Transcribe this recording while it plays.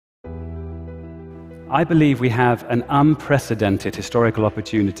I believe we have an unprecedented historical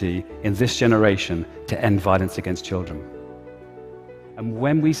opportunity in this generation to end violence against children. And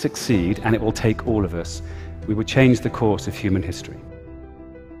when we succeed, and it will take all of us, we will change the course of human history.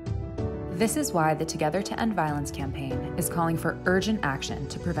 This is why the Together to End Violence campaign is calling for urgent action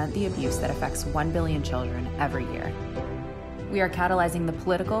to prevent the abuse that affects 1 billion children every year. We are catalyzing the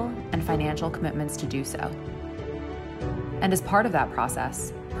political and financial commitments to do so. And as part of that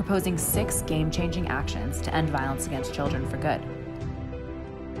process, proposing 6 game-changing actions to end violence against children for good.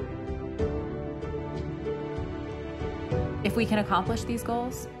 If we can accomplish these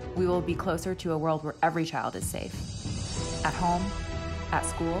goals, we will be closer to a world where every child is safe, at home, at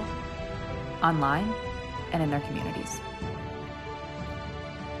school, online, and in their communities.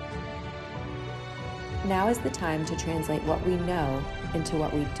 Now is the time to translate what we know into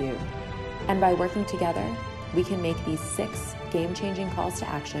what we do. And by working together, we can make these 6 game-changing calls to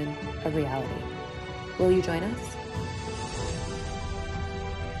action a reality. Will you join us?